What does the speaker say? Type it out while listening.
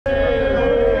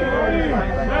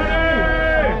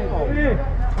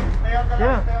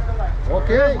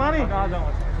Okay.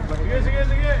 Sige.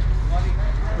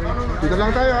 Dito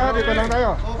lang tayo ha, dito lang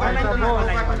tayo. Online.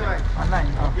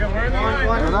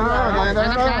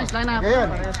 Line up. Ngayon.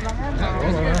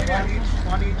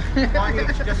 One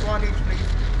each, just one each, please.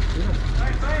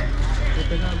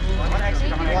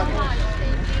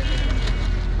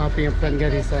 Happy yung friend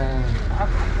guys sa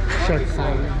short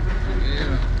sign.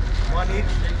 One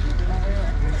each.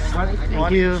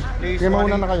 Thank you. Please, Sige,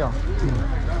 mauna na kayo.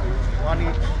 One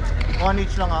each. One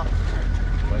each lang ha.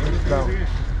 Daw.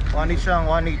 One each lang,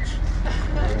 one each.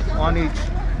 One each.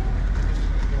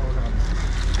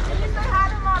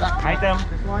 Item.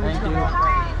 Thank you.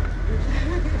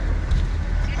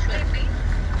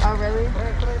 Oh, really?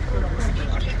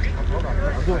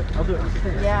 I'll do it.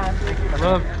 Yeah.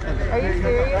 Love. Are you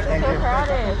serious? It's so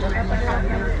crowded.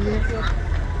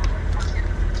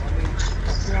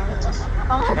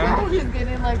 Oh my god, he's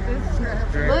getting like this.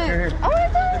 Look. Oh my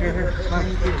god.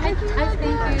 Thank you.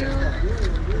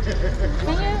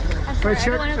 Can you? For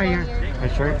shirt. A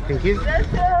shirt. Thank you.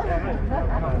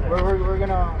 We're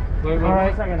gonna... All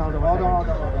right. Hold on.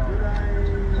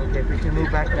 Okay, we can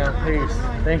move back now, please.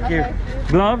 Thank you.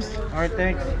 Gloves? Alright,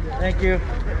 thanks. Thank you.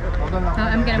 Hold on. Oh,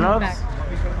 I'm gonna move Gloves?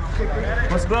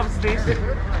 back. What's gloves, please?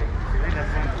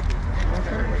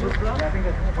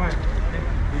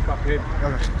 Okay.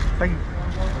 Thank you.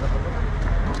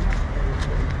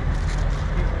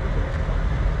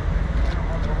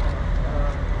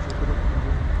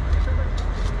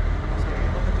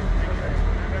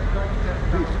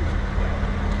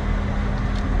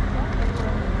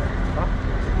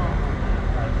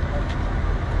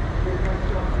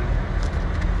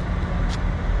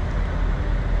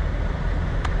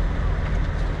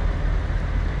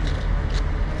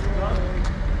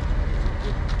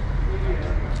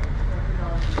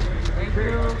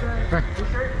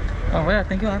 Oh, yeah,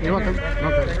 thank you. You're welcome.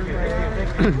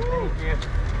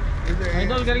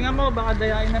 Idol, galingan mo. Baka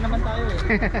dayain na naman tayo eh.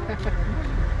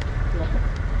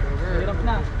 Hirap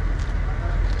na.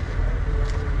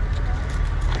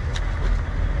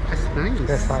 That's nice.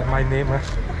 That's my name.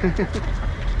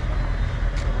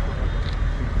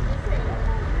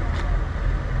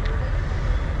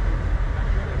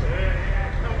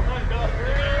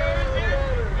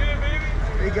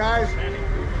 Hey guys,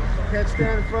 can't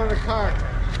stand in front of the car.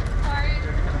 Sorry.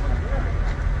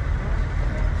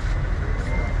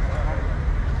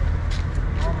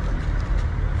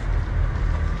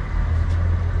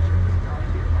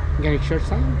 You got a shirt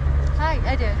sign? Hi,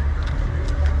 I did.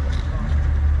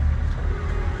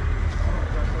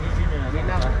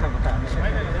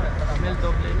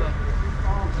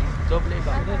 Doble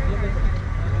ba?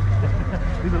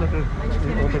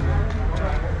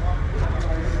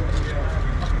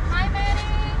 Hi,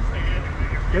 Manny.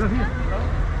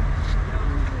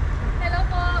 Hello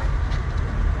po.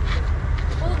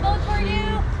 We'll vote for you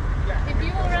if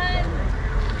you will run.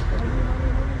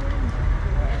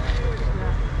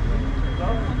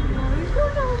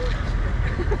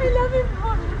 I love him.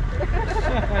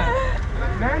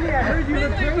 Manny, I heard you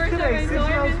This is my first time I saw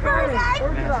him in person.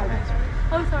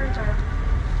 Oh, sorry.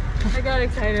 I got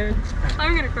excited.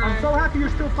 I'm gonna cry. I'm so happy you're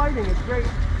still fighting. It's great.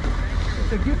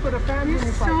 It's a gift for the family when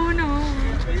you fight. So no.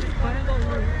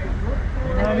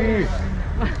 Manny.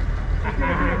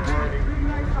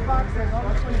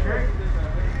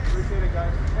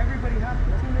 Everybody has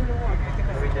to tune into one.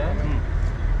 Are we done?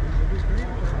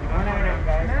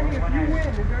 Manny, if you win,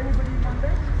 is there anybody you want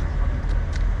there?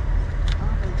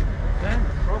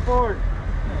 Go forward.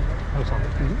 Oh, sorry.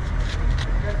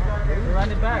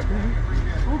 Run it back.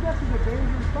 Who gets to the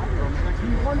dangerous fighter?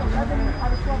 You won 11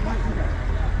 out of 12 fights today.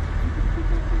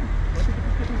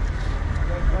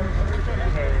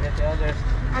 Okay, let the others.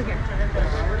 Okay.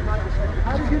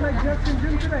 How did you like Justin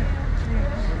Jim today?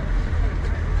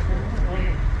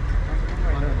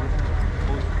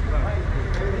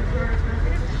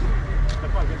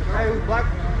 Hey, who's black?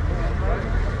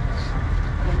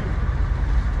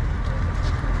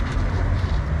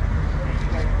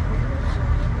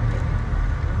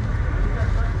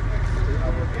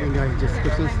 And guys, just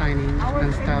put some signing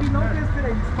and stuff.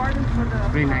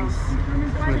 Very nice.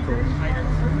 Very cool.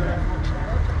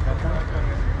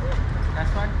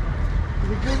 Last one?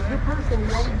 He's a good person. He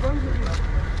always runs with you.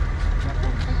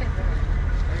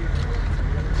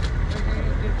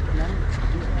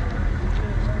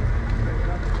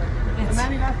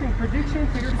 Manny, last thing, predictions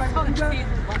for your fight with Uga?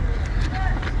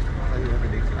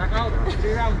 Back out.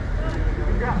 3 rounds.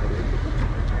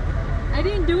 I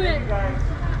didn't do it.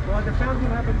 Well, the fountain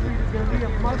happens to be going to be a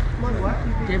plus money.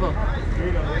 Table.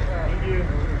 Thank you.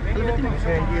 Vote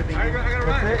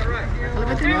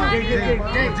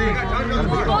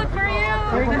for you.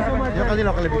 Thank you so much. Yung kanila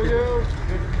kalabitin.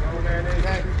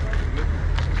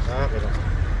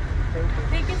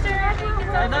 Thank you, sir. Thank you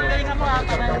so much.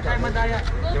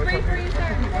 We'll pray for you,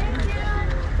 sir. Thank you.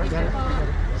 Thank you po.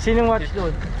 Sinong watch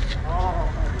doon?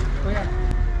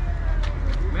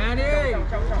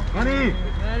 Manny!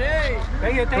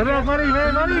 Thank you, thank you.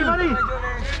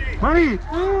 Manny!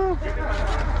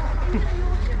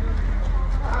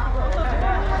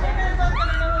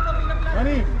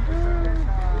 Manny!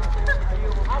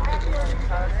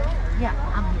 Yeah,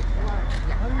 I'm here.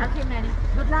 Yeah. Okay, Manny.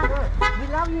 Good luck. We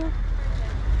love you.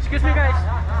 Excuse me, guys.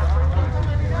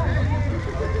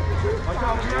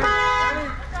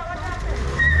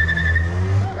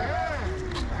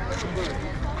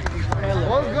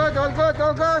 All good, all good,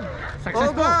 all good!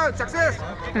 All good! Success!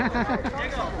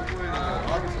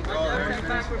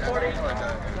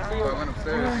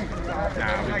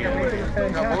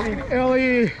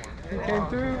 Ellie! He came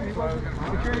through.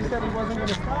 Security said he wasn't going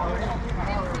to stop.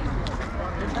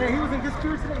 Hey, he was in good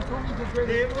spirits today. He told me just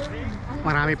ready.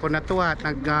 Marami po natuwa at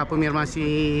nagpumirma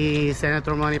si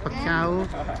Senator Manny Pacquiao.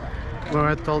 We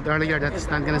were told earlier that it's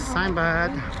not gonna sign,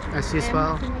 but as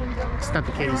usual, it's not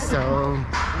the case. So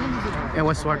it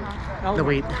was worth the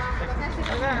wait.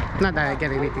 Not that I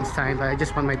get anything signed, but I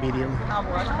just want my video.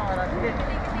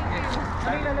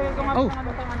 Oh,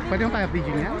 pwede mo tayo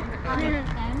video niya?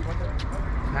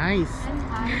 Nice.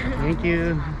 Thank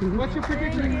you. What's your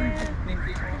prediction?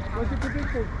 What's your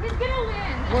prediction? He's gonna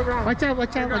win. What round? Watch out,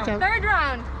 watch out, watch out. Third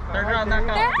round. Third round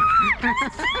knockout.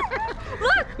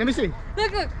 Look, Let me see.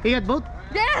 look. He got both.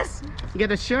 Yes. He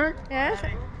got a shirt, Yes.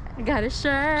 I got a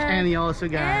shirt. and he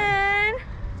also got And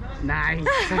nice.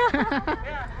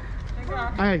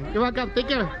 Alright, you're welcome. Take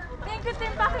care. thank you,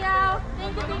 Team Pacquiao.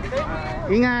 Thank you, thank you,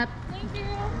 thank you. Ingat. Thank you.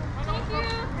 Thank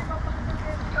you.